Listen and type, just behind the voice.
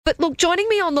But look, joining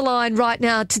me on the line right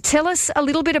now to tell us a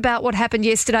little bit about what happened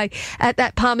yesterday at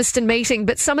that Palmerston meeting,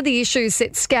 but some of the issues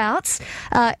that Scouts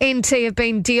NT have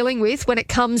been dealing with when it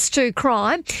comes to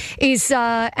crime, is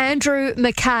Andrew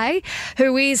McKay,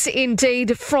 who is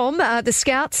indeed from the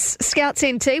Scouts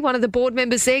NT, one of the board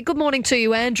members there. Good morning to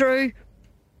you, Andrew.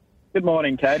 Good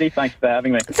morning, Katie. Thanks for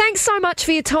having me. Thanks so much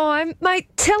for your time. Mate,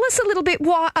 tell us a little bit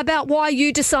about why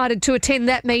you decided to attend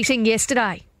that meeting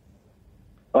yesterday.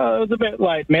 Well, it was a bit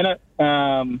late minute, but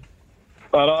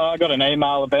I got an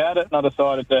email about it and I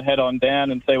decided to head on down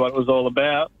and see what it was all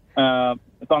about.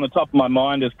 It's on the top of my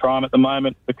mind is crime at the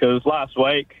moment because last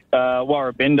week,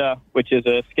 Warrabinda, which is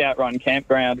a scout-run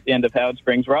campground at the end of Howard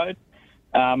Springs Road,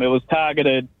 it was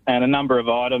targeted and a number of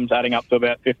items adding up to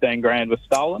about 15 grand was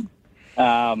stolen.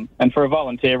 And for a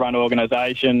volunteer-run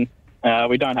organisation,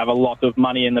 we don't have a lot of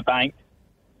money in the bank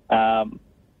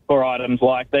for items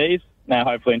like these. Now,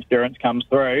 hopefully, insurance comes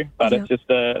through, but Yep.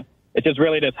 it's just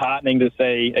really disheartening to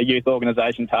see a youth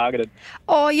organisation targeted.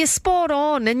 Oh, you're spot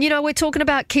on. And, we're talking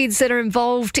about kids that are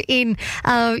involved in,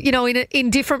 in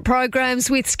different programs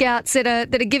with Scouts that are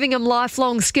giving them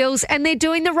lifelong skills, and they're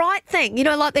doing the right thing.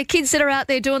 Like they're kids that are out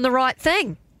there doing the right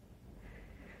thing.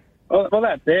 Well,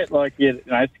 that's it.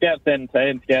 Scouts NT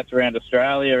and Scouts around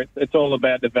Australia, it's all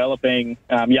about developing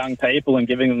young people and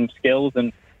giving them skills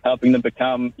and helping them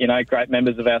become, great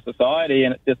members of our society.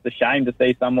 And it's just a shame to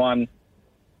see someone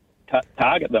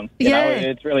target them.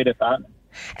 It's really disheartening.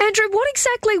 Andrew, what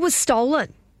exactly was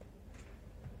stolen?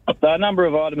 So a number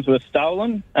of items were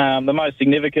stolen. The most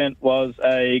significant was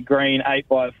a green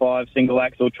 8x5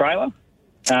 single-axle trailer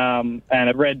and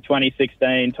a red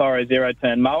 2016 Toro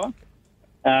zero-turn mower.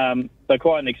 So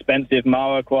quite an expensive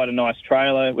mower, quite a nice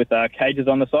trailer with cages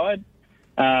on the side.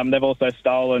 They've also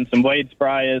stolen some weed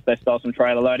sprayers. They stole some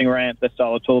trailer loading ramps. They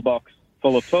stole a toolbox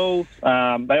full of tools.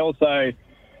 They also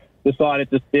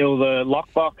decided to steal the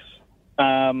lockbox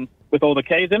with all the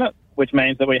keys in it, which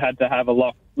means that we had to have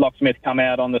a locksmith come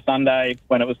out on the Sunday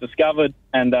when it was discovered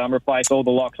and replace all the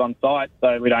locks on site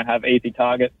so we don't have easy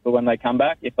targets for when they come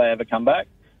back, if they ever come back.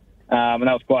 And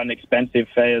that was quite an expensive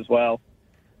fee as well.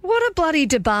 What a bloody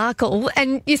debacle.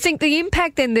 And you think the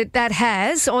impact then that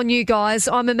has on you guys,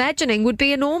 I'm imagining, would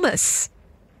be enormous.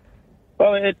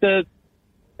 Well, it's a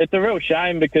real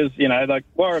shame because,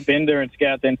 Warrabinda and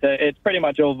Scouts NT, it's pretty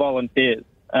much all volunteers.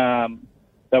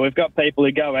 So we've got people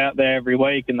who go out there every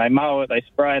week and they mow it, they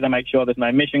spray, they make sure there's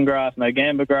no mission grass, no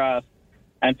gamba grass.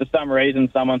 And for some reason,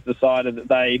 someone's decided that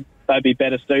they'd be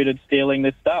better suited stealing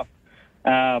this stuff.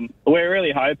 We're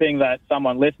really hoping that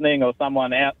someone listening or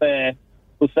someone out there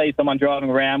will see someone driving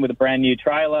around with a brand new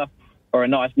trailer or a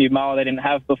nice new mower they didn't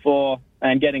have before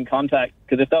and get in contact.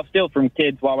 Because if they'll steal from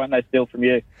kids, why won't they steal from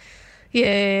you?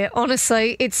 Yeah,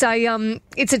 honestly, it's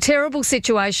a terrible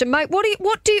situation, mate. What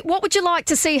would you like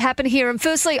to see happen here? And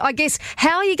firstly, I guess,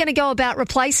 how are you going to go about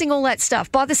replacing all that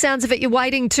stuff? By the sounds of it, you're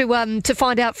waiting to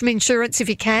find out from insurance if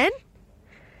you can.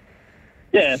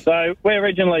 Yeah, so we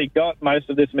originally got most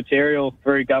of this material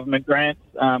through government grants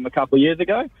a couple of years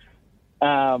ago.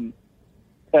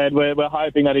 And we're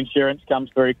hoping that insurance comes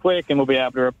through quick and we'll be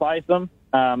able to replace them.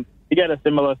 To get a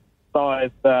similar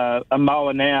size a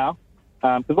mower now,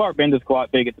 because Warrabinda's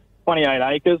quite big, it's 28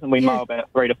 acres and we mow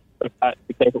about 3 to 4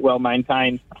 to keep it well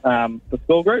maintained for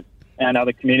school groups and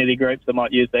other community groups that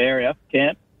might use the area for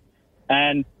camp.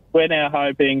 And we're now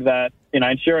hoping that,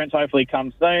 insurance hopefully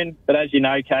comes soon. But as you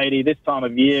know, Katie, this time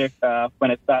of year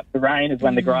when it starts to rain is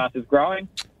when the grass is growing.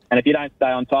 And if you don't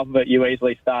stay on top of it, you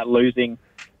easily start losing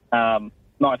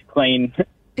nice, clean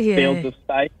fields of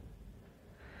space.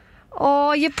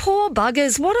 Oh, you poor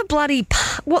buggers. What a bloody,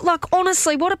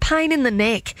 honestly, what a pain in the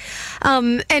neck.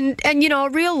 And a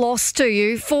real loss to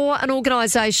you for an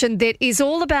organisation that is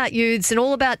all about youths and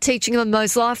all about teaching them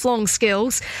those lifelong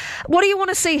skills. What do you want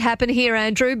to see happen here,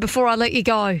 Andrew, before I let you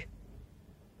go?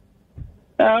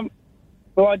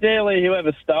 Well, ideally,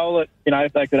 whoever stole it,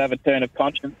 if they could have a turn of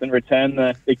conscience and return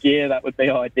the gear, that would be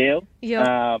ideal.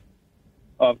 Yeah.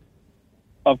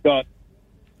 I've got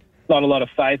not a lot of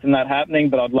faith in that happening,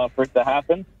 but I'd love for it to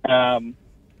happen.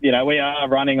 We are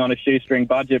running on a shoestring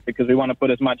budget because we want to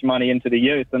put as much money into the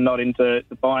youth and not into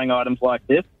buying items like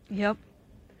this. Yep.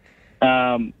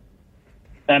 And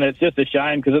it's just a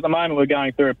shame because at the moment we're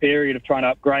going through a period of trying to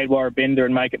upgrade Warrabinda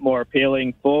and make it more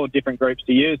appealing for different groups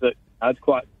to use it. It's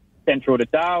quite central to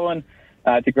Darwin.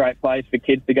 It's a great place for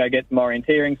kids to go get some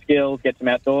orienteering skills, get some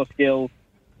outdoor skills.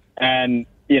 And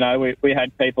we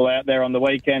had people out there on the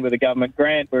weekend with a government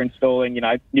grant. We're installing,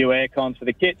 new air cons for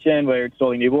the kitchen. We're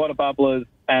installing new water bubblers.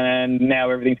 And now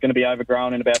everything's going to be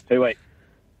overgrown in about 2 weeks.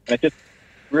 And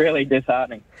really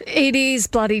disheartening. It is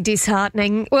bloody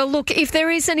disheartening. Well, look, if there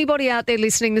is anybody out there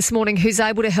listening this morning who's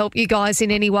able to help you guys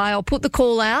in any way, I'll put the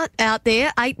call out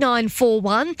there,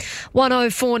 8941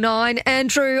 1049.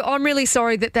 Andrew, I'm really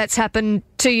sorry that that's happened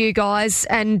to you guys,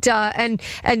 and that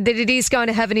it is going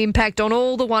to have an impact on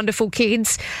all the wonderful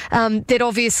kids that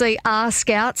obviously are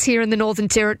Scouts here in the Northern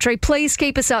Territory. Please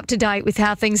keep us up to date with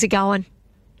how things are going.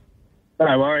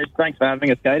 No worries. Thanks for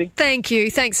having us, Katie. Thank you.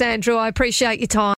 Thanks, Andrew. I appreciate your time.